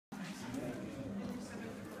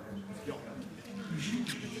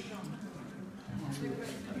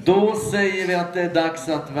Då säger vi att det är dags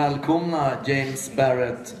att välkomna James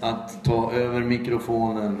Barrett att ta över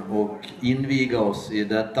mikrofonen och inviga oss i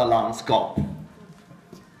detta landskap.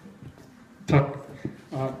 Tack.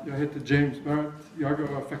 Jag heter James Barrett. Jag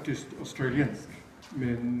är faktiskt australiensk.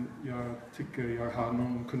 Men jag tycker jag har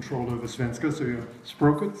någon kontroll över svenska,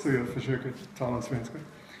 språket, så jag försöker tala svenska.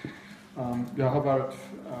 Jag har varit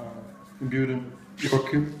inbjuden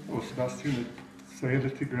Joakim och Sebastian att säga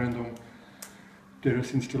lite grann om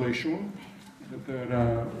deras installation. Det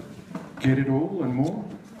är Get It All and More.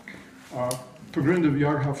 På grund av att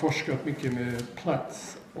jag har forskat mycket med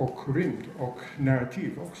plats och rymd och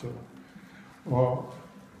narrativ också. Och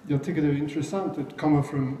jag tycker det är intressant att komma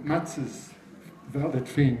från Mats's väldigt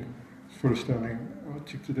fin föreställning. Jag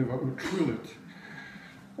tyckte det var otroligt.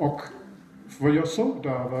 Och vad jag såg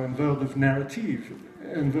där var en värld av narrativ,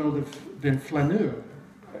 en värld av den flanör,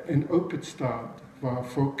 en öppen stad var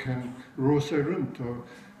folk kan röra sig runt och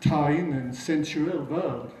ta in en sensuell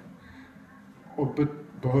värld och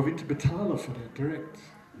behöver inte betala för det direkt.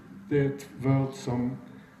 Det är ett värld som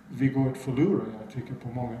vi går att förlora, jag tycker, på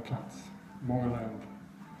många platser, många länder.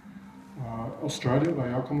 Australien, var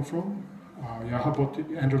jag kommer från. Jag har bott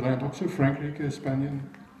i andra länder också, Frankrike, Spanien,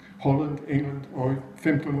 Holland, England och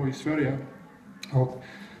 15 år i Sverige. Och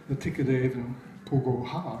jag tycker det även pågår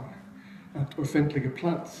här, att offentliga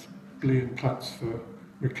plats blir en plats för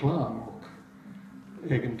reklam och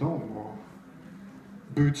egendom och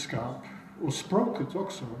budskap och språket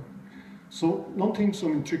också. Så någonting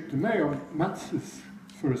som tryckte mig om Mats's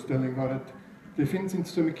föreställning var att det finns inte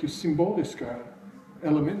så mycket symboliska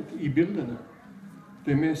element i bilderna.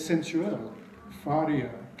 Det är mer sensuellt,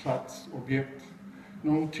 färger, plats, objekt.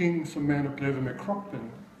 Någonting som man upplever med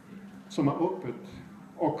kroppen som är öppet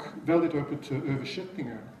och väldigt öppet för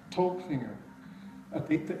översättningar, tolkningar. Att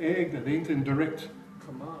det inte ägda, det är inte en direkt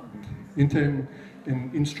command, inte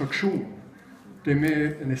en instruktion. Det är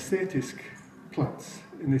mer en estetisk plats,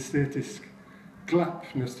 en estetisk glapp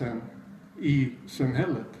nästan i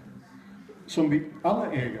samhället. Som vi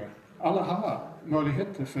alla äger, alla har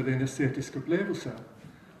möjligheter för den estetiska upplevelsen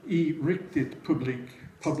i riktigt public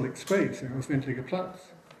space, en offentlig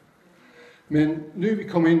plats. Men nu vi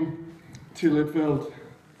kommer in till ett värld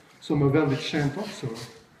som är väldigt känt också,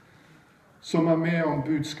 som är mer om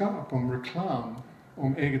budskap, om reklam,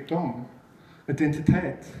 om egendom,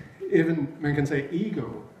 identitet, även man kan säga ego,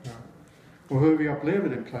 och hur vi upplever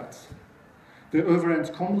den plats. Det är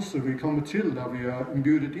överenskommelser vi kommer till där vi är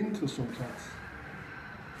inbjudit in till sån plats.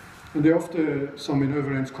 Men det är ofta som en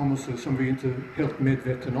överenskommelse som vi inte är helt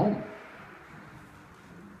medvetna om.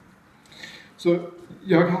 Så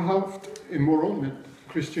jag har haft en morgon med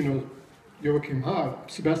Christian och Joakim här,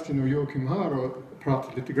 Sebastian och Joakim här, och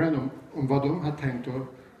pratat lite grann om vad de har tänkt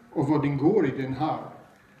och vad den går i den här.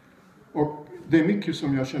 Och det är mycket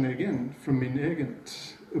som jag känner igen från min egen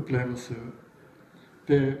upplevelse.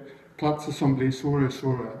 Det är platser som blir svårare och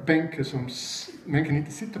svårare, bänkar som man kan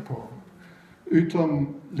inte sitta på.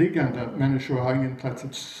 Utomliggande människor har ingen plats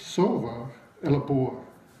att sova eller bo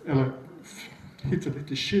eller hitta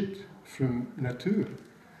lite skydd från natur.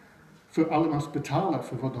 För alla måste betala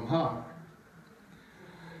för vad de har.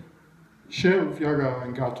 Själv, jag är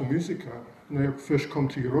en gatumusiker. När jag först kom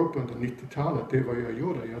till Europa under 90-talet, det var jag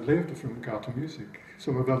gjorde. Jag levde från gatumusik,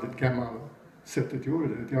 som var väldigt gammal sätt att göra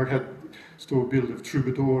det. Jag hade stor bild av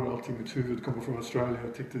troubadour, allting mitt huvud kommer från Australien.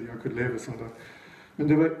 Jag tyckte att jag kunde leva sånt där. Men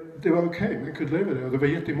det var okej, man kunde leva det, och det var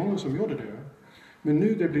jättemånga som gjorde det. Men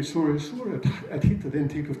nu det blir svårare och svårare att hitta den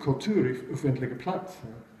typ av kultur i offentliga platser.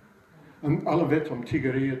 Alla vet om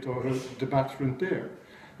tiggeriet och debatt runt det.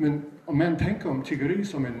 Men om man tänker om tiggeri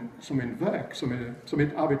som en verk, som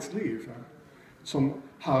ett arbetsliv, som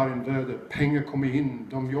har en värde, pengar kommer in,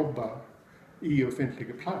 de jobbar i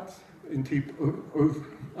offentliga plats, en typ av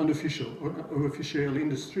unofficiell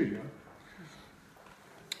industri.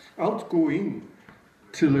 Allt går in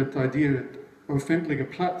till att idé att offentliga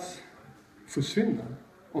plats försvinner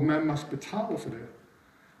och man måste betala för det.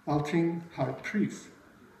 Allting har ett pris.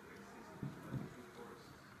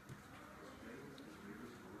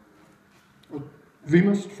 Och vi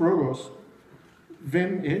måste fråga oss,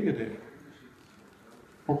 vem äger det?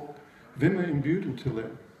 Och vem är inbjuden till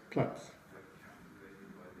den plats?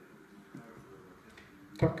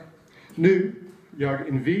 Tack. Nu jag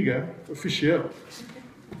inviger officiellt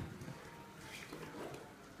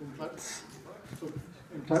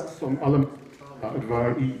en plats som alla att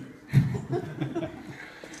vara i.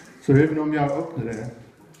 Så även om jag öppnar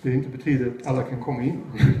det inte betyder att alla kan komma in.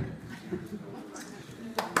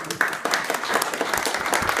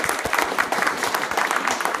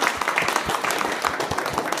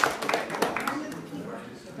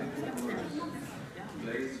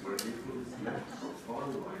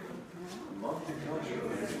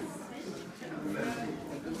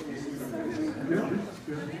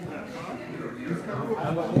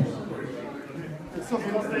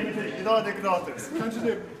 Idag är det gratis.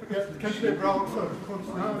 Kanske det är bra också för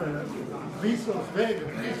konstnärer. Visa oss vägen.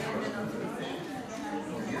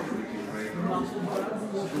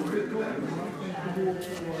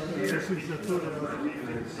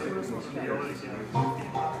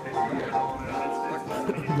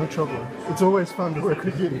 No trouble. It's always fun to work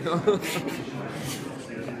with you.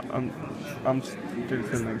 I'm still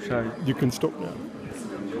feeling shy. You can stop now.